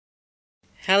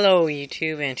Hello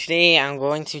YouTube, and today I'm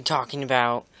going to be talking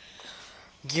about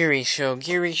gear ratio.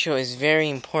 Gear ratio is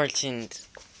very important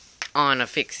on a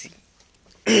Fixie.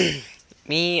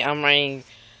 Me, I'm running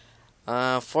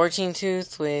 14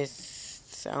 tooth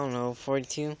with, I don't know,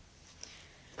 42.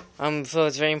 So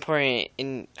it's very important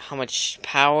in how much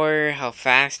power, how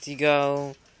fast you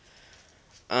go.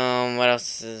 What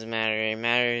else does it matter? It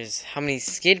matters how many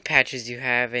skid patches you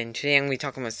have, and today I'm going to be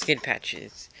talking about skid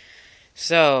patches.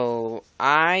 So,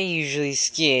 I usually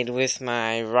skid with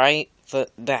my right foot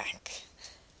back.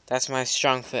 That's my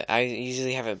strong foot. I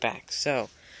usually have it back. So,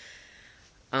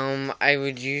 I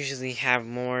would usually have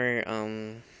more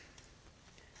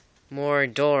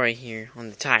door right here on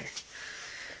the tire.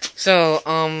 So,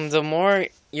 the more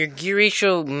your gear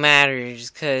ratio matters,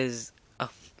 because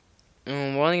we're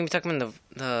only gonna be talking about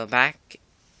the back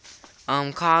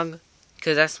cog,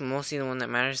 because that's mostly the one that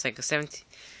matters, like a 17.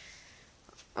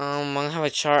 I'm gonna have a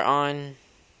chart on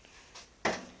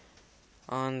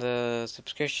the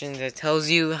subscription that tells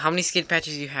you how many skid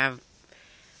patches you have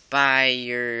by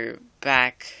your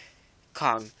back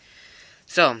cog.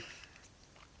 So,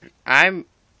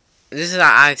 this is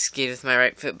how I skid with my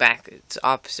right foot back. It's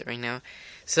opposite right now.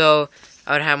 So,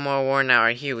 I would have more worn out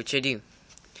right here, which I do.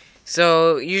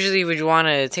 So, usually would want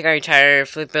to take out your tire,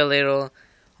 flip it a little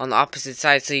on the opposite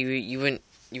side so you won't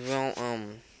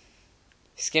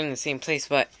skid in the same place.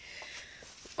 But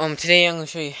today I'm gonna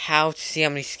show you how to see how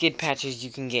many skid patches you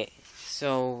can get.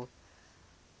 So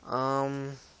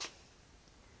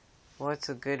what's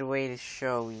a good way to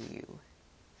show you?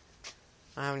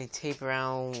 I don't have any tape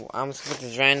around. I'm just gonna put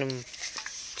this random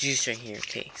juice right here.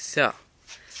 Okay, so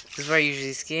this is where I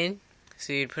usually skid.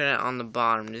 So you'd put it on the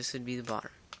bottom. This would be the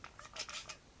bottom.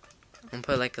 I'm gonna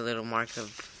put like a little mark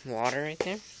of water right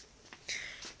there.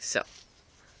 So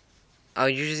I'll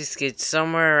usually skid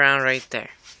somewhere around right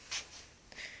there.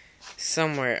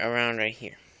 Somewhere around right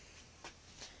here.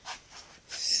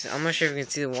 So I'm not sure if you can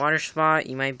see the water spot.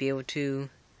 You might be able to.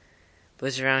 But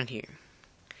it's around here.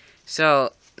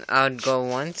 So I would go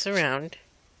once around.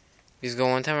 Just go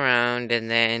one time around.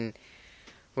 And then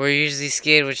where you usually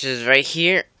skid, which is right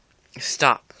here,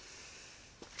 stop.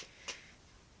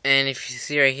 And if you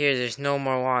see right here, there's no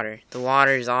more water. The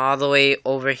water is all the way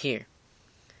over here.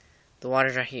 The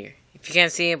water's right here. If you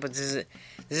can't see it, but this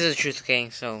is the truth,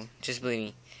 okay? So, just believe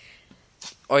me.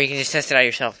 Or you can just test it out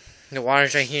yourself. The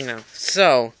water's right here now.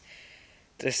 So,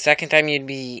 the second time you'd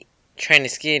be trying to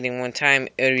skid in one time,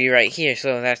 it would be right here.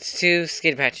 So, that's 2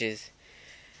 skid patches.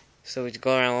 So, we'd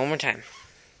go around one more time.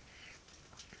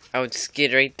 I would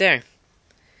skid right there.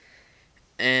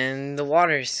 And the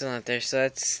water is still not there. So,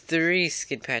 that's 3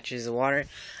 skid patches. The water,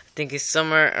 I think, is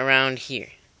somewhere around here.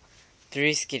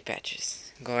 3 skid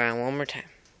patches. Go around one more time.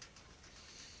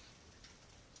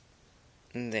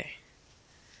 And there.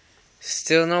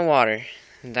 Still no water.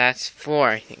 That's 4,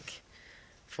 I think.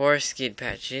 4 skid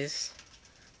patches.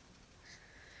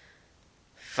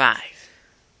 5.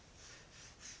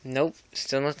 Nope.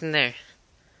 Still nothing there.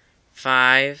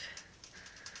 5.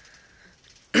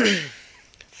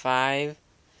 5.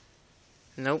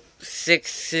 Nope.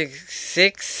 6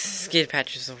 skid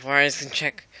patches so far as I can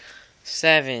check.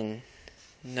 7.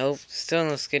 Nope, still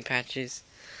no skid patches.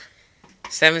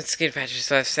 7 skid patches,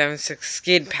 so I have 7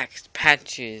 skid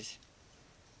patches.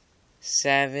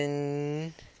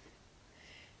 7.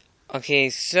 Okay,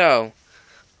 so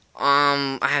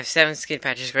I have 7 skid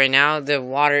patches right now. The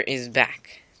water is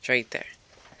back. It's right there.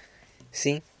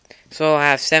 See? So I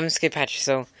have 7 skid patches.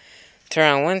 So turn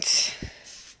around once.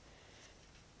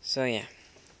 So yeah.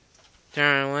 Turn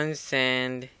around once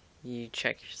and you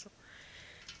check yourself.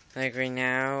 Like right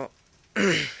now.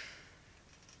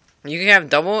 You can have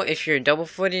double if you're a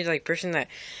double-footed like person that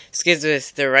skids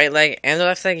with the right leg and the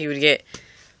left leg. You would get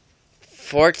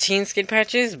 14 skid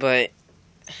patches, but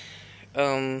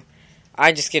I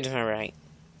just skid with my right.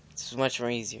 It's much more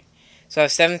easier. So I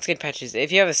have 7 skid patches.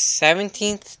 If you have a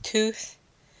 17th tooth,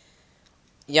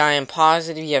 yeah, I am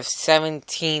positive you have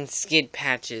 17 skid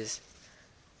patches.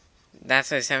 That's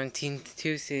why 17th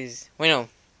tooth is. Wait, no.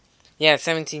 Yeah,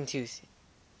 17th tooth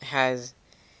has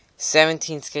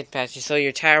 17 skid patches, so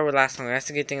your tire will last longer. That's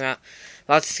the good thing about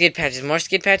lots of skid patches. More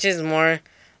skid patches, more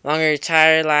longer your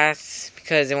tire lasts,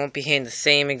 because it won't be hitting the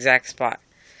same exact spot.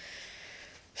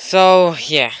 So,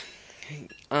 yeah.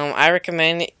 I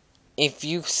recommend, if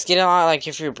you skid a lot, like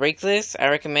if you're brakeless, I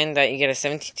recommend that you get a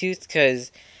 17 tooth,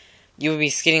 because you'll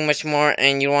be skidding much more,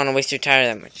 and you don't want to waste your tire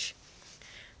that much.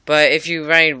 But if you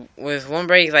ride with one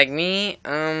brake like me,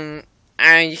 you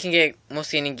can get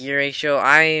mostly any gear ratio.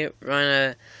 I run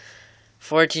a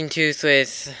 14 tooth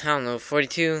with, I don't know,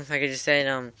 42, like I just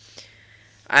said.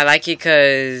 I like it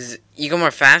because you go more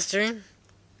faster,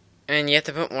 And you have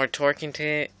to put more torque into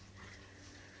it.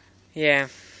 Yeah.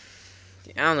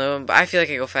 I don't know, but I feel like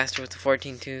I go faster with the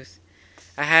 14 tooth.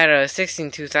 I had a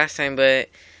 16 tooth last time, but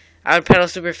I would pedal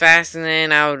super fast and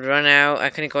then I would run out. I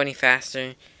couldn't go any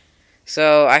faster.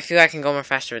 So I feel I can go more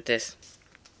faster with this.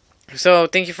 So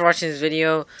thank you for watching this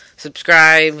video.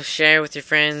 Subscribe, share with your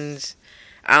friends.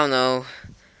 I don't know.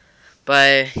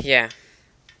 But yeah.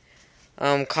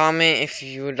 Comment if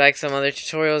you would like some other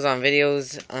tutorials on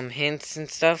videos, hints and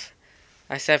stuff.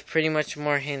 I still have pretty much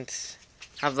more hints.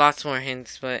 I have lots more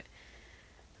hints, but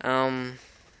I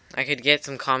could get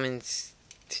some comments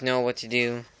to know what to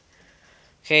do.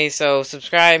 Okay, so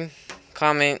subscribe,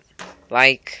 comment,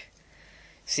 like.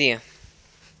 See ya.